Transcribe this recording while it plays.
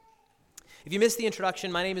If you missed the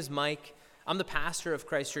introduction, my name is Mike. I'm the pastor of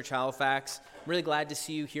Christ Church Halifax. I'm really glad to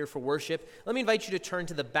see you here for worship. Let me invite you to turn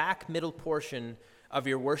to the back middle portion of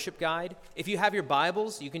your worship guide. If you have your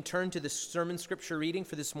Bibles, you can turn to the sermon scripture reading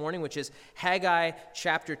for this morning, which is Haggai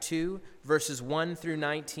chapter 2, verses 1 through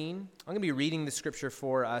 19. I'm going to be reading the scripture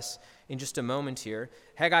for us in just a moment here.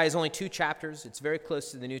 Haggai is only 2 chapters. It's very close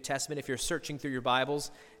to the New Testament. If you're searching through your Bibles,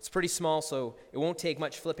 it's pretty small, so it won't take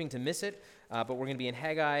much flipping to miss it. But we're going to be in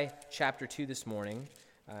Haggai chapter 2 this morning.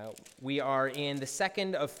 We are in the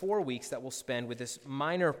second of 4 weeks that we'll spend with this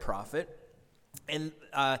minor prophet. And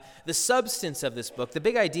the substance of this book, the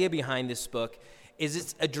big idea behind this book, is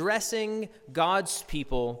it's addressing God's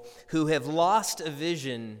people who have lost a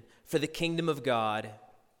vision for the kingdom of God,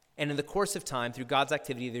 and in the course of time, through God's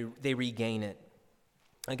activity, they regain it.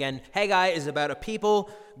 Again, Haggai is about a people,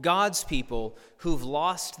 God's people, who've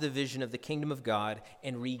lost the vision of the kingdom of God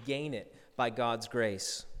and regain it by God's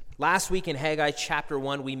grace. Last week in Haggai chapter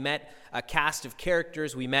 1, we met a cast of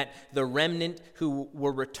characters. We met the remnant who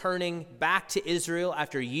were returning back to Israel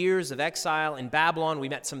after years of exile in Babylon. We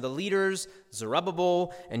met some of the leaders,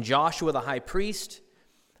 Zerubbabel and Joshua the high priest.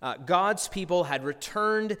 God's people had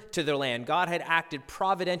returned to their land. God had acted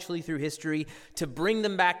providentially through history to bring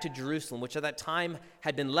them back to Jerusalem, which at that time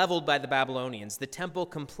had been leveled by the Babylonians, the temple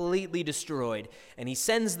completely destroyed. And he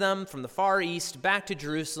sends them from the far east back to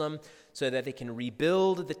Jerusalem so that they can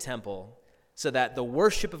rebuild the temple, so that the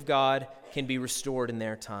worship of God can be restored in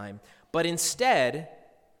their time. But instead,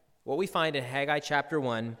 what we find in Haggai chapter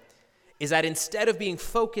 1 is that instead of being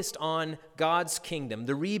focused on God's kingdom,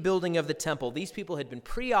 the rebuilding of the temple, these people had been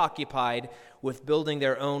preoccupied with building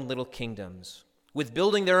their own little kingdoms, with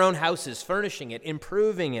building their own houses, furnishing it,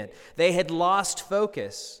 improving it. They had lost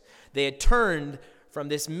focus. They had turned from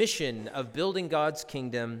this mission of building God's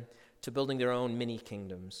kingdom to building their own mini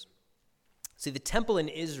kingdoms. See, the temple in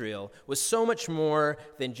Israel was so much more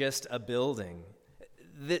than just a building.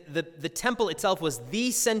 The temple itself was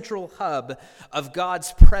the central hub of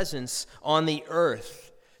God's presence on the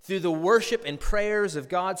earth. Through the worship and prayers of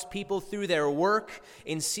God's people, through their work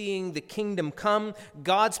in seeing the kingdom come,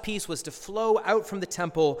 God's peace was to flow out from the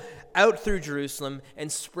temple, out through Jerusalem,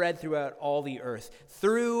 and spread throughout all the earth.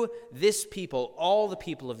 Through this people, all the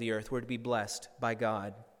people of the earth were to be blessed by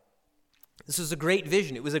God. This was a great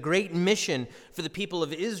vision. It was a great mission for the people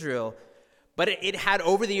of Israel, but it had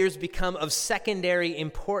over the years become of secondary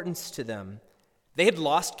importance to them. They had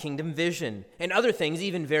lost kingdom vision and other things,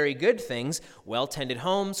 even very good things, well-tended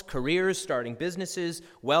homes, careers, starting businesses,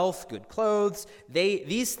 wealth, good clothes.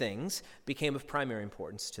 These things became of primary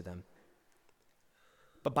importance to them.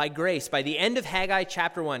 But by grace, by the end of Haggai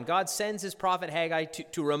chapter 1, God sends his prophet Haggai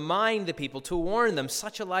to remind the people, to warn them,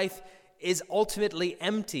 such a life is ultimately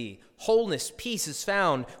empty. Wholeness, peace is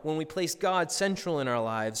found when we place God central in our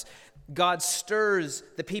lives. God stirs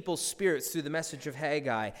the people's spirits through the message of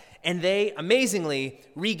Haggai, and they amazingly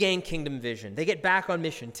regain kingdom vision. They get back on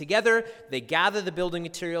mission. Together, they gather the building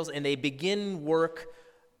materials, and they begin work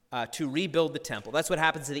to rebuild the temple. That's what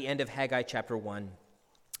happens at the end of Haggai chapter 1.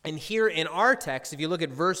 And here in our text, if you look at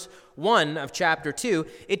verse 1 of chapter 2,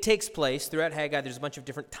 it takes place throughout Haggai. There's a bunch of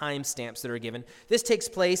different time stamps that are given. This takes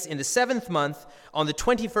place in the 7th month on the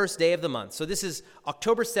 21st day of the month. So this is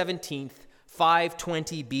October 17th,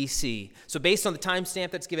 520 BC. So based on the timestamp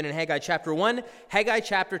that's given in Haggai chapter 1, Haggai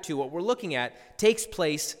chapter 2, what we're looking at, takes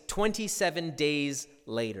place 27 days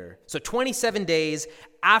later. So 27 days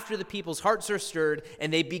after the people's hearts are stirred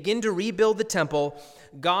and they begin to rebuild the temple,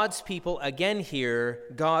 God's people again hear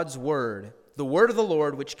God's word, the word of the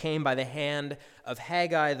Lord, which came by the hand of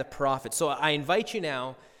Haggai the prophet. So I invite you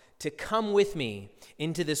now to come with me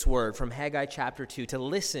into this word from Haggai chapter 2, to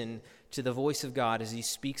listen to the voice of God as he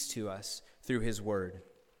speaks to us through his word.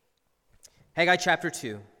 Haggai chapter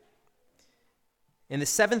 2. In the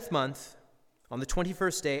 7th month, on the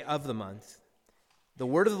 21st day of the month, the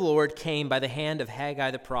word of the Lord came by the hand of Haggai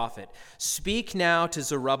the prophet. Speak now to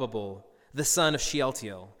Zerubbabel, the son of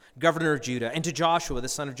Shealtiel, governor of Judah, and to Joshua, the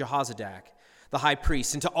son of Jehozadak, the high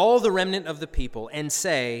priest, and to all the remnant of the people, and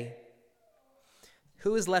say,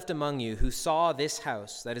 who is left among you who saw this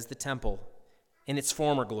house, that is the temple, in its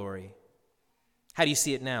former glory? How do you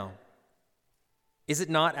see it now? Is it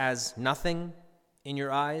not as nothing in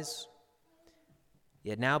your eyes?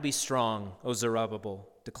 Yet now be strong, O Zerubbabel,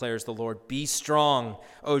 declares the Lord. Be strong,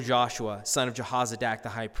 O Joshua, son of Jehozadak, the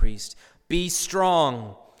high priest. Be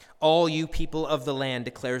strong, all you people of the land,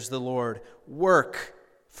 declares the Lord. Work,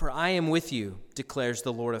 for I am with you, declares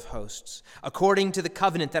the Lord of hosts. According to the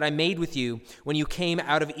covenant that I made with you when you came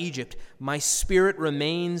out of Egypt, my spirit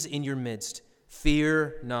remains in your midst.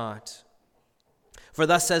 Fear not. For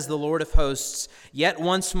thus says the Lord of hosts, yet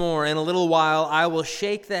once more in a little while I will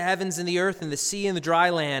shake the heavens and the earth and the sea and the dry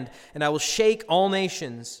land, and I will shake all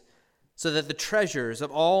nations, so that the treasures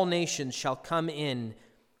of all nations shall come in,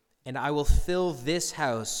 and I will fill this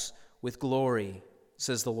house with glory,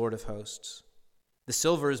 says the Lord of hosts. The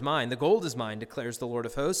silver is mine, the gold is mine, declares the Lord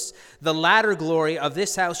of hosts. The latter glory of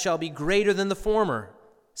this house shall be greater than the former,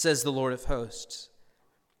 says the Lord of hosts.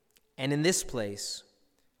 And in this place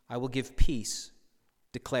I will give peace,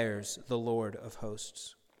 declares the Lord of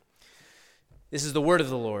hosts. This is the word of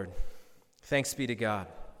the Lord. Thanks be to God.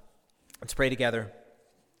 Let's pray together.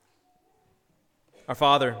 Our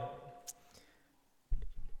Father,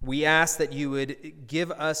 we ask that you would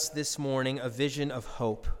give us this morning a vision of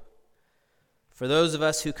hope. For those of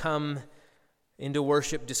us who come into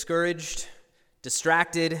worship discouraged,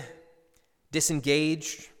 distracted,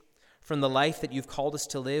 disengaged from the life that you've called us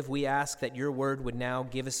to live, we ask that your word would now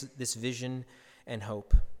give us this vision and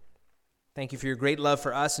hope. Thank you for your great love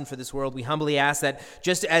for us and for this world. We humbly ask that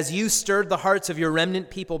just as you stirred the hearts of your remnant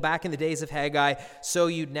people back in the days of Haggai, so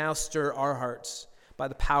you'd now stir our hearts by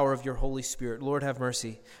the power of your Holy Spirit. Lord, have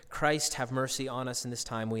mercy. Christ, have mercy on us in this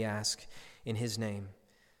time, we ask in his name.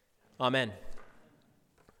 Amen.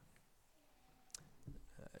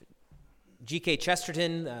 G.K.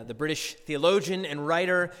 Chesterton, the British theologian and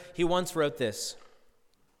writer, he once wrote this: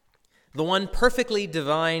 "The one perfectly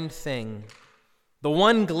divine thing, the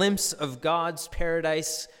one glimpse of God's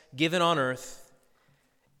paradise given on earth,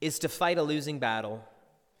 is to fight a losing battle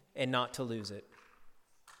and not to lose it."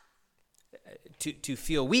 To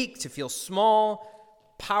feel weak, to feel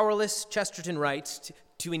small, powerless, Chesterton writes,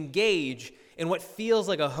 to engage in what feels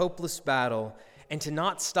like a hopeless battle and to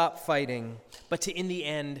not stop fighting, but to in the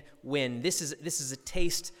end win. This is a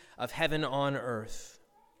taste of heaven on earth.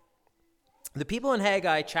 The people in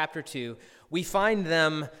Haggai chapter 2, we find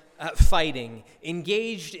them fighting,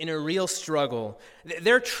 engaged in a real struggle.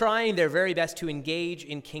 They're trying their very best to engage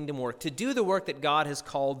in kingdom work, to do the work that God has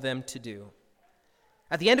called them to do.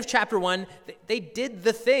 At the end of chapter 1, they did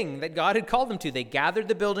the thing that God had called them to. They gathered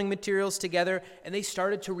the building materials together and they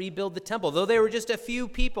started to rebuild the temple, though they were just a few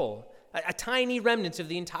people, a tiny remnant of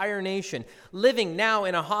the entire nation, living now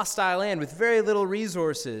in a hostile land with very little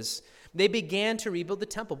resources. They began to rebuild the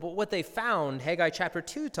temple, but what they found, Haggai chapter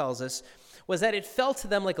 2 tells us, was that it felt to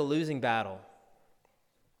them like a losing battle.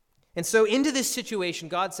 And so into this situation,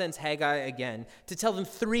 God sends Haggai again to tell them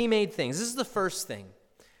three main things. This is the first thing.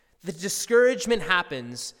 The discouragement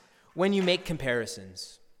happens when you make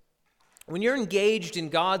comparisons. When you're engaged in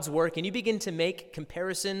God's work and you begin to make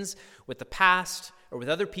comparisons with the past or with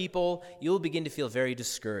other people, you'll begin to feel very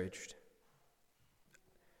discouraged.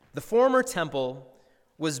 The former temple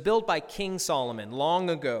was built by King Solomon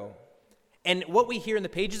long ago. And what we hear in the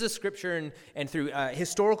pages of Scripture and through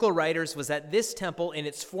historical writers was that this temple in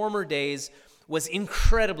its former days was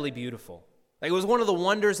incredibly beautiful. Like, it was one of the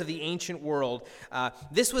wonders of the ancient world.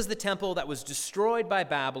 This was the temple that was destroyed by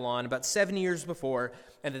Babylon about 7 years before,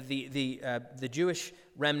 and that the Jewish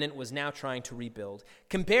remnant was now trying to rebuild.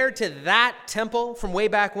 Compared to that temple from way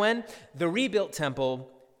back when, the rebuilt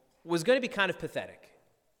temple was going to be kind of pathetic.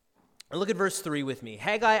 And look at verse 3 with me.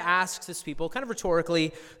 Haggai asks his people, kind of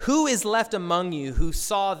rhetorically, "Who is left among you who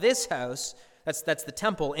saw this house," that's the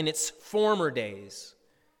temple, "in its former days?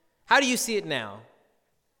 How do you see it now?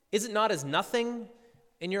 Is it not as nothing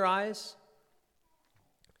in your eyes?"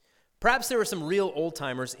 Perhaps there were some real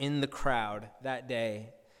old-timers in the crowd that day.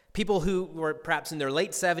 People who were perhaps in their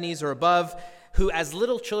late 70s or above, who as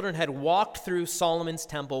little children had walked through Solomon's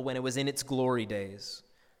temple when it was in its glory days.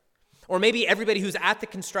 Or maybe everybody who's at the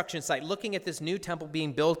construction site looking at this new temple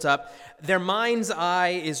being built up, their mind's eye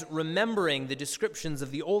is remembering the descriptions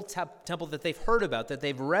of the old temple that they've heard about, that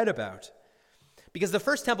they've read about. Because the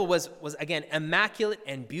first temple was again, immaculate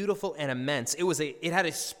and beautiful and immense. It had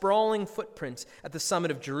a sprawling footprint at the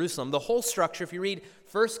summit of Jerusalem. The whole structure, if you read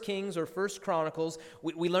 1 Kings or 1 Chronicles,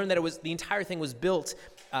 we learn that the entire thing was built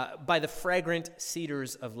by the fragrant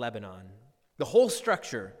cedars of Lebanon. The whole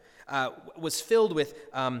structure was filled with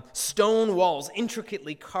stone walls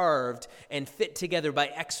intricately carved and fit together by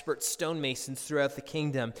expert stonemasons throughout the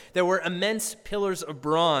kingdom. There were immense pillars of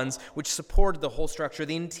bronze which supported the whole structure.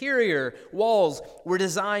 The interior walls were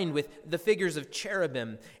designed with the figures of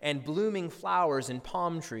cherubim and blooming flowers and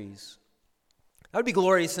palm trees. That would be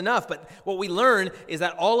glorious enough, but what we learn is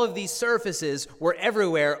that all of these surfaces were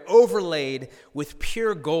everywhere overlaid with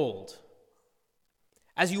pure gold.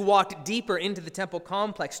 As you walked deeper into the temple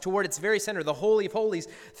complex, toward its very center, the Holy of Holies,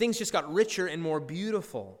 things just got richer and more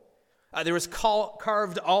beautiful. There was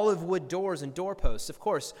carved olive wood doors and doorposts, of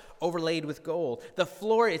course, overlaid with gold. The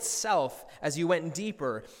floor itself, as you went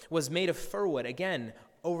deeper, was made of fir wood, again,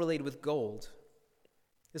 overlaid with gold.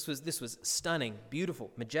 This was stunning,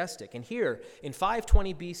 beautiful, majestic. And here, in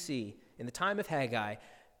 520 BC, in the time of Haggai,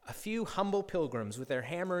 a few humble pilgrims with their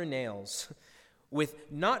hammer and nails,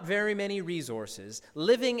 with not very many resources,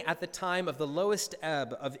 living at the time of the lowest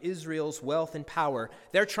ebb of Israel's wealth and power,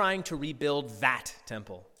 they're trying to rebuild that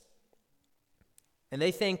temple. And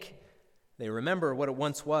they remember what it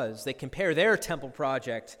once was. They compare their temple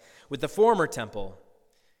project with the former temple,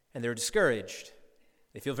 and they're discouraged.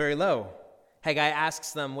 They feel very low. Haggai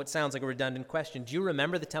asks them what sounds like a redundant question. Do you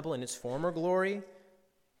remember the temple in its former glory?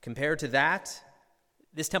 Compared to that,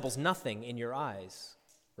 this temple's nothing in your eyes,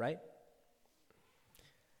 right?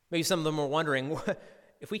 Maybe some of them are wondering,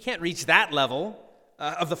 if we can't reach that level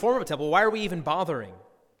of the former temple, why are we even bothering?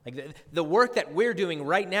 Like the work that we're doing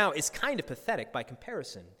right now is kind of pathetic by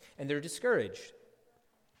comparison, and they're discouraged.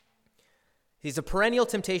 It's a perennial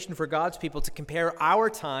temptation for God's people to compare our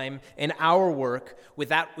time and our work with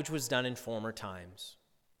that which was done in former times.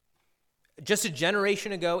 Just a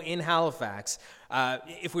generation ago in Halifax,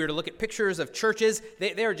 if we were to look at pictures of churches,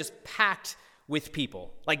 they are just packed with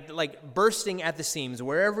people, like bursting at the seams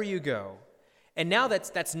wherever you go. And now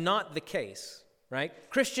that's not the case. Right?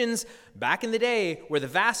 Christians back in the day were the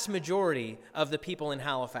vast majority of the people in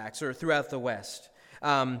Halifax or throughout the West.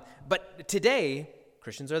 But today,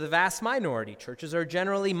 Christians are the vast minority. Churches are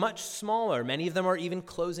generally much smaller. Many of them are even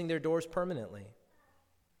closing their doors permanently.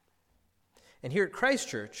 And here at Christ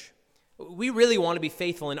Church, we really want to be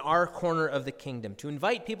faithful in our corner of the kingdom, to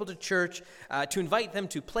invite people to church, to invite them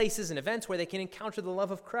to places and events where they can encounter the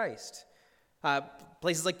love of Christ.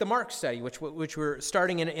 Places like the Mark study, which we're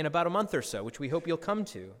starting in about a month or so, which we hope you'll come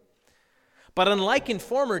to. But unlike in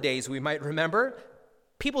former days, we might remember,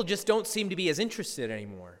 people just don't seem to be as interested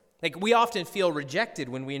anymore. Like we often feel rejected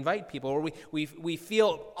when we invite people, or we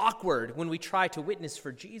feel awkward when we try to witness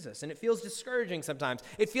for Jesus, and it feels discouraging sometimes.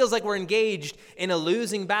 It feels like we're engaged in a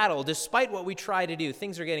losing battle. Despite what we try to do,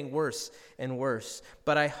 things are getting worse and worse.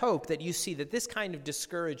 But I hope that you see that this kind of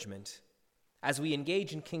discouragement, as we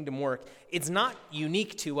engage in kingdom work, it's not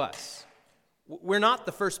unique to us. We're not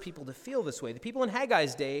the first people to feel this way. The people in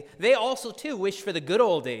Haggai's day, they also too wish for the good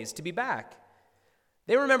old days to be back.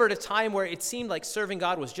 They remembered a time where it seemed like serving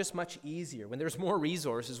God was just much easier, when there's more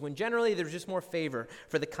resources, when generally there's just more favor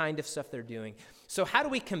for the kind of stuff they're doing. So how do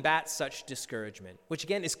we combat such discouragement, which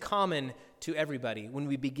again is common to everybody when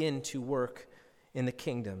we begin to work in the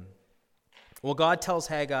kingdom? Well, God tells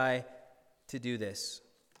Haggai to do this.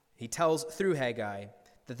 He tells through Haggai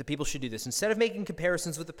that the people should do this. Instead of making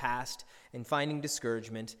comparisons with the past and finding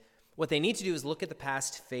discouragement, what they need to do is look at the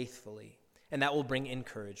past faithfully, and that will bring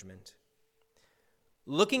encouragement.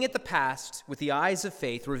 Looking at the past with the eyes of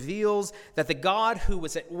faith reveals that the God who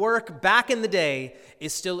was at work back in the day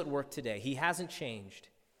is still at work today. He hasn't changed.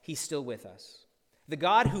 He's still with us. The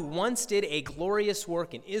God who once did a glorious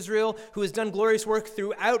work in Israel, who has done glorious work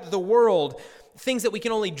throughout the world, things that we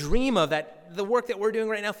can only dream of, that the work that we're doing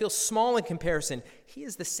right now feels small in comparison. He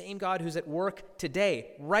is the same God who's at work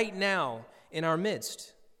today, right now, in our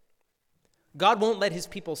midst. God won't let his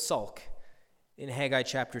people sulk in Haggai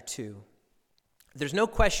chapter 2. There's no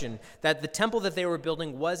question that the temple that they were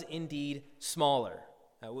building was indeed smaller.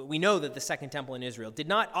 We know that the second temple in Israel did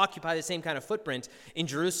not occupy the same kind of footprint in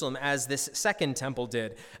Jerusalem as this second temple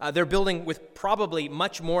did. They're building with probably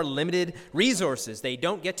much more limited resources. They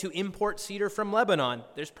don't get to import cedar from Lebanon.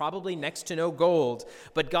 There's probably next to no gold.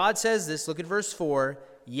 But God says this, look at verse 4,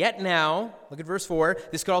 yet now, look at verse 4,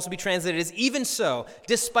 this could also be translated as even so,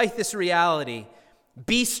 despite this reality,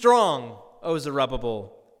 be strong, O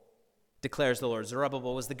Zerubbabel, declares the Lord.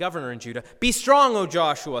 Zerubbabel was the governor in Judah. Be strong, O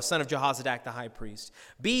Joshua, son of Jehozadak the high priest.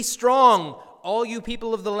 Be strong, all you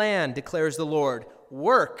people of the land, declares the Lord.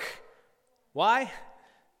 Work. Why?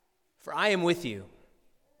 For I am with you,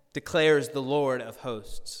 declares the Lord of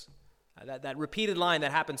hosts. That repeated line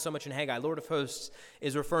that happens so much in Haggai, Lord of hosts,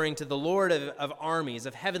 is referring to the Lord of armies,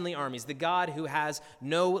 of heavenly armies, the God who has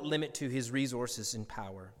no limit to his resources and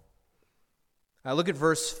power. Look at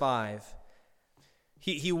verse 5.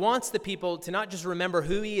 He wants the people to not just remember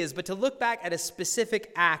who he is, but to look back at a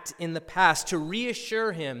specific act in the past to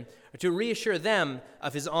reassure him, or to reassure them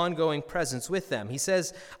of his ongoing presence with them. He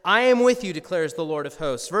says, I am with you, declares the Lord of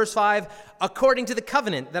hosts. Verse 5, according to the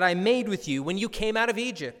covenant that I made with you when you came out of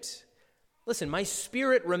Egypt. Listen, my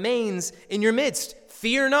spirit remains in your midst.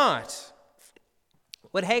 Fear not.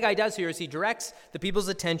 What Haggai does here is he directs the people's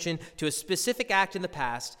attention to a specific act in the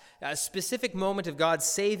past, a specific moment of God's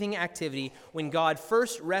saving activity when God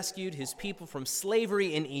first rescued his people from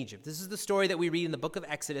slavery in Egypt. This is the story that we read in the book of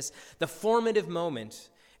Exodus, the formative moment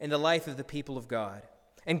in the life of the people of God.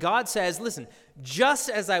 And God says, listen, just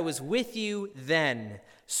as I was with you then,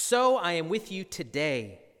 so I am with you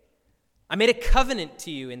today. I made a covenant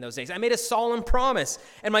to you in those days. I made a solemn promise,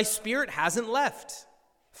 and my spirit hasn't left.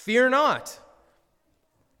 Fear not.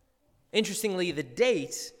 Interestingly, the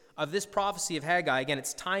date of this prophecy of Haggai, again,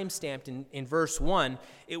 it's time-stamped in verse 1.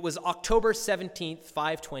 It was October 17th,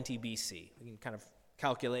 520 BC. We can kind of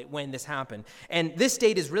calculate when this happened. And this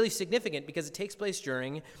date is really significant because it takes place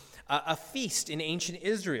during a feast in ancient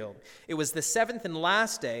Israel. It was the seventh and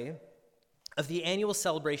last day of the annual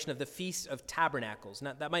celebration of the Feast of Tabernacles.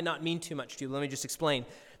 Now, that might not mean too much to you. Let me just explain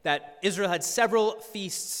that Israel had several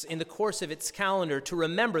feasts in the course of its calendar to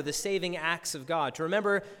remember the saving acts of God, to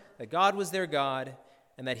remember that God was their God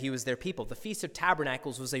and that he was their people. The Feast of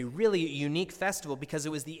Tabernacles was a really unique festival because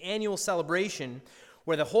it was the annual celebration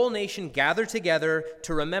where the whole nation gathered together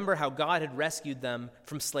to remember how God had rescued them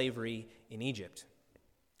from slavery in Egypt.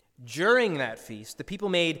 During that feast, the people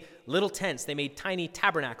made little tents. They made tiny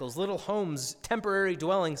tabernacles, little homes, temporary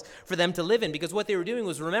dwellings for them to live in, because what they were doing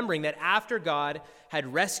was remembering that after God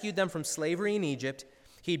had rescued them from slavery in Egypt,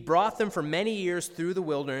 he brought them for many years through the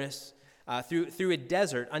wilderness, through a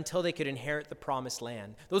desert, until they could inherit the promised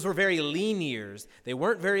land. Those were very lean years. They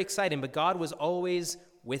weren't very exciting, but God was always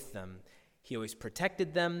with them. He always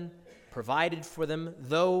protected them, provided for them,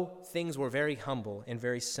 though things were very humble and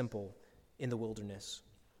very simple in the wilderness.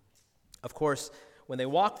 Of course, when they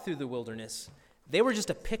walked through the wilderness, they were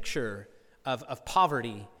just a picture of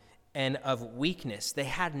poverty and of weakness. They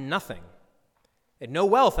had nothing. They had no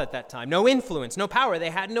wealth at that time, no influence, no power.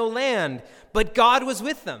 They had no land, but God was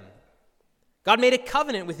with them. God made a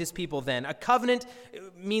covenant with his people then. A covenant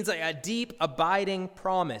means like a deep, abiding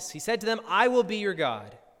promise. He said to them, I will be your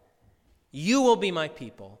God. You will be my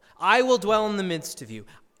people. I will dwell in the midst of you.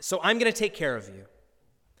 So I'm going to take care of you.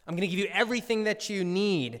 I'm going to give you everything that you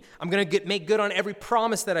need. I'm going to make good on every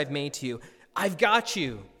promise that I've made to you. I've got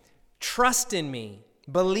you. Trust in me.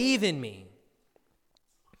 Believe in me.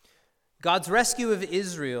 God's rescue of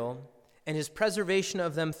Israel and his preservation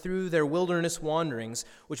of them through their wilderness wanderings,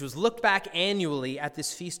 which was looked back annually at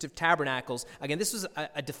this Feast of Tabernacles. Again, this was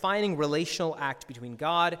a defining relational act between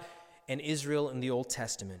God and Israel in the Old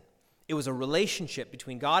Testament. It was a relationship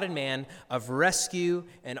between God and man of rescue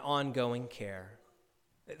and ongoing care.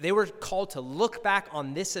 They were called to look back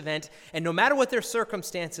on this event, and no matter what their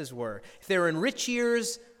circumstances were, if they were in rich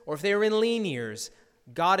years or if they were in lean years,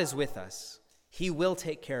 God is with us. He will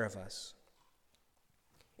take care of us.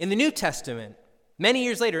 In the New Testament, many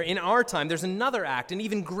years later, in our time, there's another act, an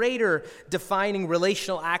even greater defining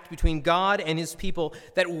relational act between God and his people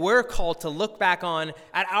that we're called to look back on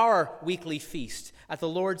at our weekly feast, at the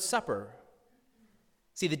Lord's Supper.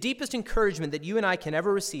 See, the deepest encouragement that you and I can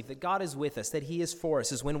ever receive, that God is with us, that he is for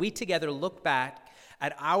us, is when we together look back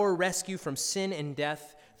at our rescue from sin and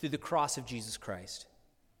death through the cross of Jesus Christ.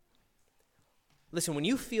 Listen, when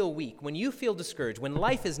you feel weak, when you feel discouraged, when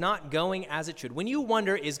life is not going as it should, when you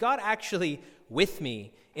wonder, is God actually with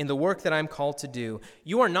me in the work that I'm called to do?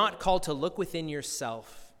 You are not called to look within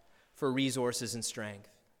yourself for resources and strength.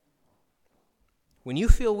 When you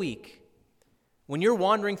feel weak, when you're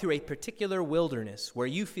wandering through a particular wilderness where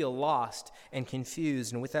you feel lost and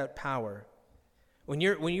confused and without power, when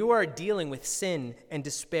you are dealing with sin and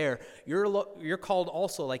despair, you're called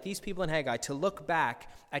also, like these people in Haggai, to look back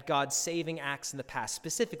at God's saving acts in the past.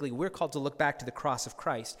 Specifically, we're called to look back to the cross of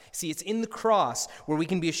Christ. See, it's in the cross where we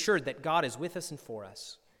can be assured that God is with us and for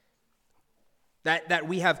us. That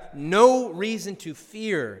we have no reason to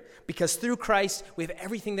fear, because through Christ we have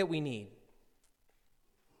everything that we need.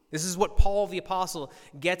 This is what Paul the Apostle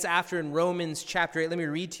gets after in Romans chapter 8. Let me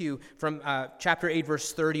read to you from chapter 8,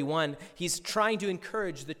 verse 31. He's trying to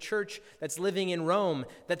encourage the church that's living in Rome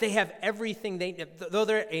that they have everything though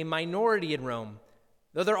they're a minority in Rome,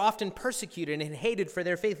 though they're often persecuted and hated for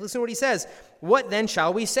their faith. Listen to what he says. What then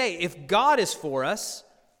shall we say? If God is for us,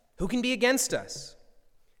 who can be against us?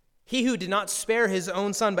 He who did not spare his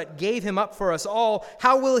own son, but gave him up for us all,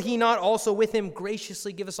 how will he not also with him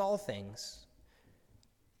graciously give us all things?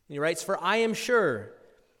 And he writes, for I am sure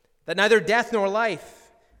that neither death nor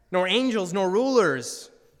life, nor angels nor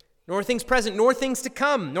rulers, nor things present, nor things to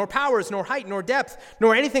come, nor powers, nor height, nor depth,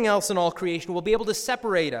 nor anything else in all creation will be able to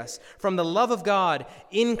separate us from the love of God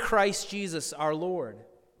in Christ Jesus our Lord.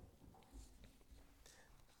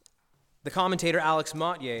 The commentator Alex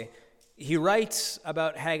Mottier, he writes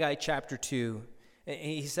about Haggai chapter 2, and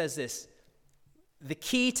he says this: The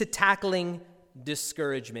key to tackling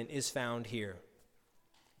discouragement is found here.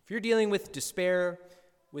 If you're dealing with despair,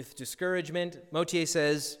 with discouragement, Motier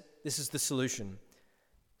says this is the solution.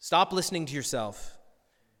 Stop listening to yourself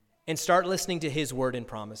and start listening to his word and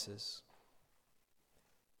promises.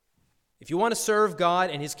 If you want to serve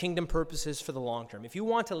God and his kingdom purposes for the long term, if you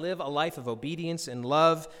want to live a life of obedience and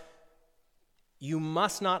love, you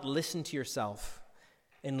must not listen to yourself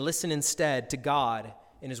and listen instead to God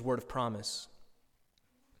and his word of promise.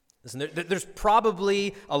 Listen, there's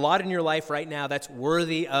probably a lot in your life right now that's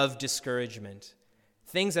worthy of discouragement.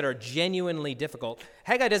 Things that are genuinely difficult.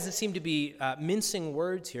 Haggai doesn't seem to be mincing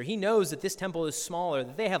words here. He knows that this temple is smaller,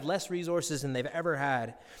 that they have less resources than they've ever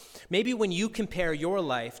had. Maybe when you compare your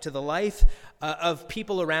life to the life of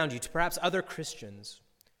people around you, to perhaps other Christians,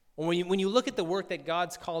 or when you look at the work that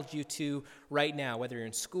God's called you to right now, whether you're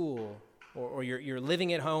in school or you're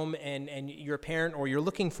living at home and you're a parent or you're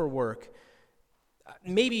looking for work,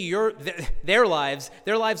 maybe their lives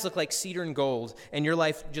look like cedar and gold, and your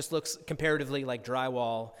life just looks comparatively like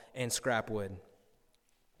drywall and scrap wood.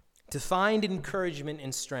 To find encouragement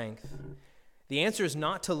and strength, the answer is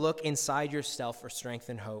not to look inside yourself for strength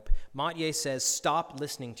and hope. Motier says, stop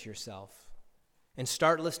listening to yourself and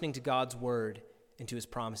start listening to God's word and to his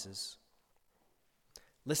promises.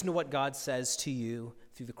 Listen to what God says to you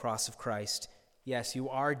through the cross of Christ. Yes, you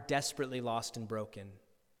are desperately lost and broken.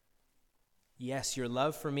 Yes, your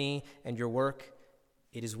love for me and your work,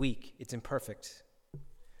 it is weak, it's imperfect.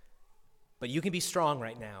 But you can be strong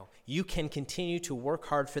right now. You can continue to work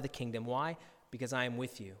hard for the kingdom. Why? Because I am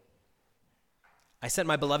with you. I sent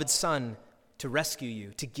my beloved Son to rescue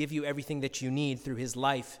you, to give you everything that you need through his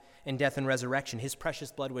life and death and resurrection. His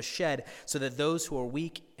precious blood was shed so that those who are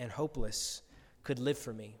weak and hopeless could live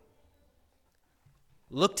for me.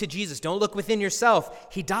 Look to Jesus. Don't look within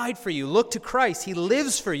yourself. He died for you. Look to Christ. He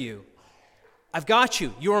lives for you. I've got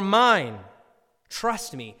you. You're mine.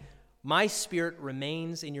 Trust me. My spirit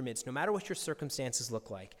remains in your midst, no matter what your circumstances look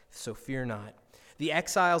like. So fear not. The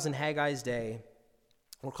exiles in Haggai's day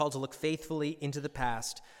were called to look faithfully into the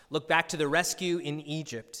past, look back to the rescue in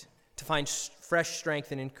Egypt, to find fresh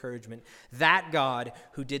strength and encouragement. That God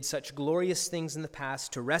who did such glorious things in the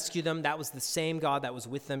past to rescue them, that was the same God that was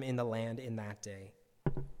with them in the land in that day.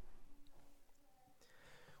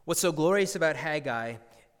 What's so glorious about Haggai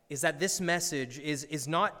is that this message is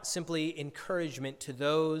not simply encouragement to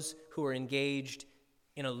those who are engaged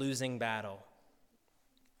in a losing battle.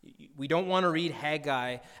 We don't want to read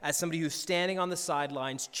Haggai as somebody who's standing on the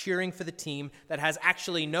sidelines cheering for the team that has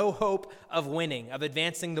actually no hope of winning, of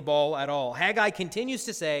advancing the ball at all. Haggai continues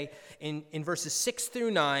to say in verses 6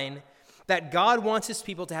 through 9 that God wants his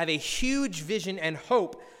people to have a huge vision and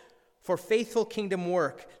hope for faithful kingdom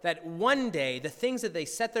work, that one day the things that they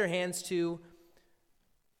set their hands to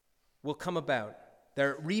will come about.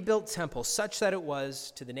 Their rebuilt temple, such that it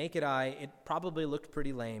was, to the naked eye, it probably looked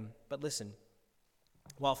pretty lame. But listen,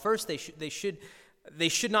 while first they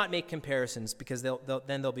should not make comparisons, because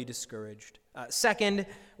then they'll be discouraged. Second,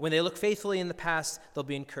 when they look faithfully in the past, they'll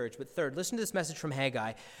be encouraged. But third, listen to this message from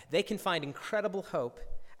Haggai. They can find incredible hope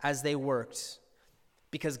as they worked,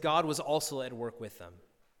 because God was also at work with them.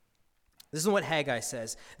 This is what Haggai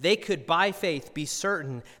says. They could, by faith, be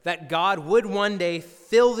certain that God would one day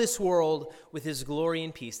fill this world with his glory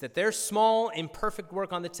and peace, that their small, imperfect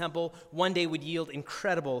work on the temple one day would yield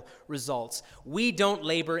incredible results. We don't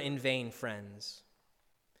labor in vain, friends.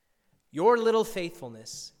 Your little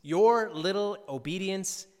faithfulness, your little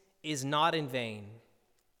obedience is not in vain.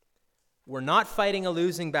 We're not fighting a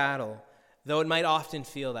losing battle, though it might often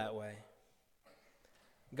feel that way.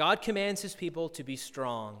 God commands his people to be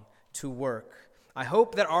strong, to work. I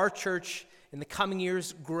hope that our church in the coming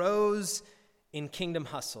years grows in kingdom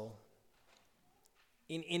hustle,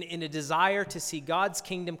 in a desire to see God's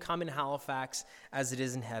kingdom come in Halifax as it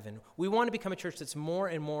is in heaven. We want to become a church that's more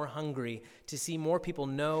and more hungry to see more people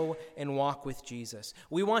know and walk with Jesus.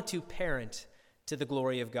 We want to parent to the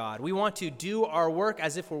glory of God. We want to do our work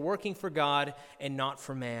as if we're working for God and not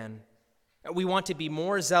for man. We want to be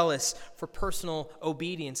more zealous for personal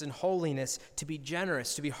obedience and holiness, to be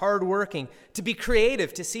generous, to be hardworking, to be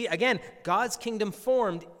creative, to see, again, God's kingdom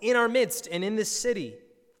formed in our midst and in this city.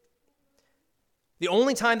 The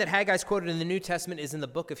only time that Haggai is quoted in the New Testament is in the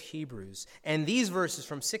book of Hebrews. And these verses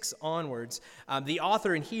from 6 onwards, the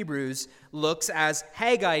author in Hebrews looks, as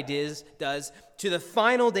Haggai does, to the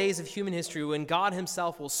final days of human history when God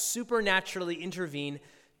himself will supernaturally intervene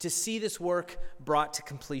to see this work brought to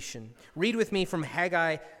completion. Read with me from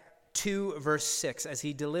Haggai 2, verse 6, as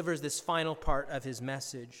he delivers this final part of his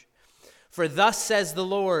message. For thus says the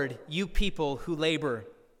Lord, you people who labor,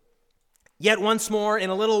 yet once more in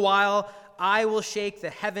a little while I will shake the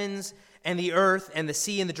heavens and the earth and the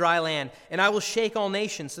sea and the dry land, and I will shake all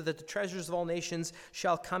nations so that the treasures of all nations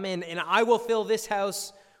shall come in, and I will fill this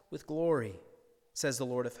house with glory, says the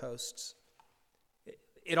Lord of hosts.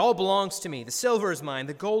 It all belongs to me. The silver is mine,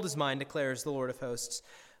 the gold is mine, declares the Lord of hosts.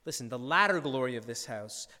 Listen, the latter glory of this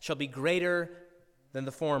house shall be greater than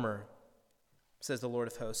the former, says the Lord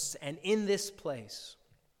of hosts. And in this place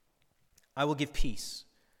I will give peace,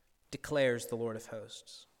 declares the Lord of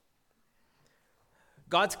hosts.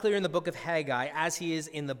 God's clear in the book of Haggai, as he is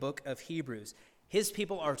in the book of Hebrews. His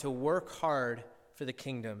people are to work hard for the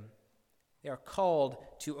kingdom. They are called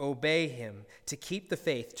to obey him, to keep the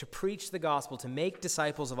faith, to preach the gospel, to make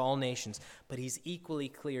disciples of all nations. But he's equally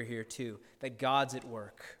clear here, too, that God's at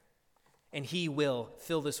work, and he will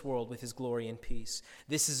fill this world with his glory and peace.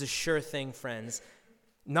 This is a sure thing, friends.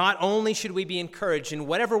 Not only should we be encouraged in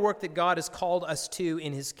whatever work that God has called us to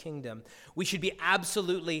in his kingdom, we should be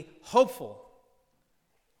absolutely hopeful.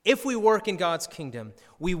 If we work in God's kingdom,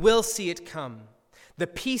 we will see it come. The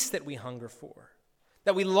peace that we hunger for,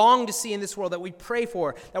 that we long to see in this world, that we pray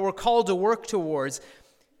for, that we're called to work towards,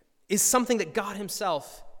 is something that God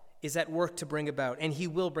himself is at work to bring about, and he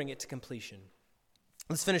will bring it to completion.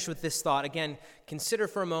 Let's finish with this thought. Again, consider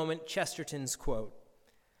for a moment Chesterton's quote.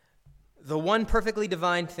 The one perfectly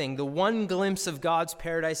divine thing, the one glimpse of God's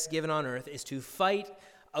paradise given on earth, is to fight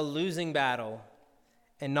a losing battle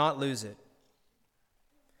and not lose it.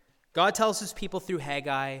 God tells his people through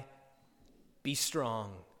Haggai, be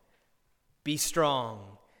strong. Be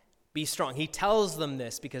strong. Be strong. He tells them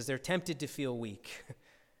this because they're tempted to feel weak.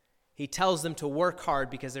 He tells them to work hard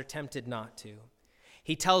because they're tempted not to.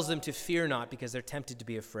 He tells them to fear not because they're tempted to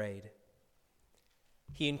be afraid.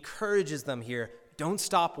 He encourages them here, don't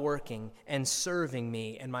stop working and serving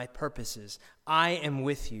me and my purposes. I am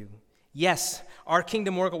with you. Yes, our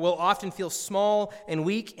kingdom work will often feel small and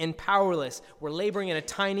weak and powerless. We're laboring in a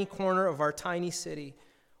tiny corner of our tiny city.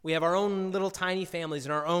 We have our own little tiny families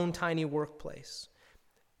and our own tiny workplace.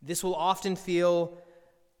 This will often feel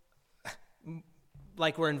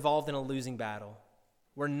like we're involved in a losing battle.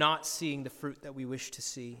 We're not seeing the fruit that we wish to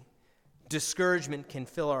see. Discouragement can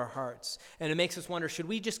fill our hearts, and it makes us wonder, should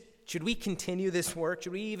we continue this work?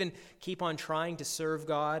 Should we even keep on trying to serve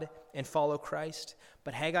God and follow Christ?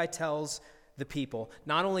 But Haggai tells the people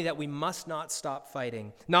not only that we must not stop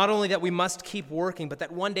fighting, not only that we must keep working, but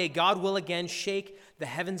that one day God will again shake the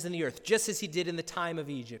heavens and the earth, just as he did in the time of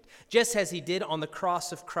Egypt, just as he did on the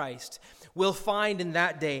cross of Christ. We'll find in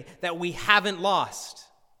that day that we haven't lost,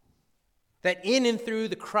 that in and through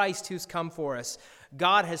the Christ who's come for us,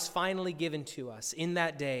 God has finally given to us in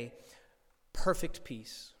that day perfect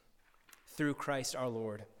peace through Christ our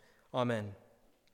Lord. Amen.